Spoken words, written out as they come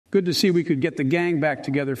Good to see we could get the gang back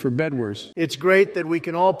together for Bedwars. It's great that we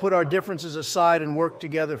can all put our differences aside and work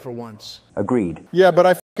together for once. Agreed. Yeah, but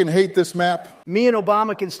I fucking hate this map. Me and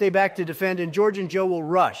Obama can stay back to defend, and George and Joe will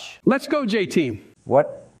rush. Let's go, J-Team.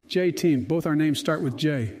 What? J-Team. Both our names start with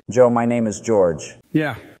J. Joe, my name is George.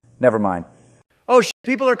 Yeah. Never mind. Oh,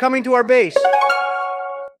 people are coming to our base.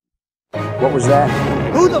 What was that?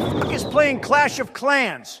 Who the fuck is playing Clash of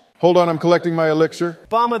Clans? Hold on, I'm collecting my elixir.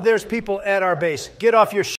 Obama, there's people at our base. Get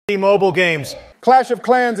off your shitty mobile games. Clash of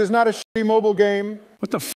Clans is not a shitty mobile game.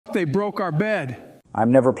 What the fuck? They broke our bed.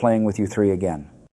 I'm never playing with you three again.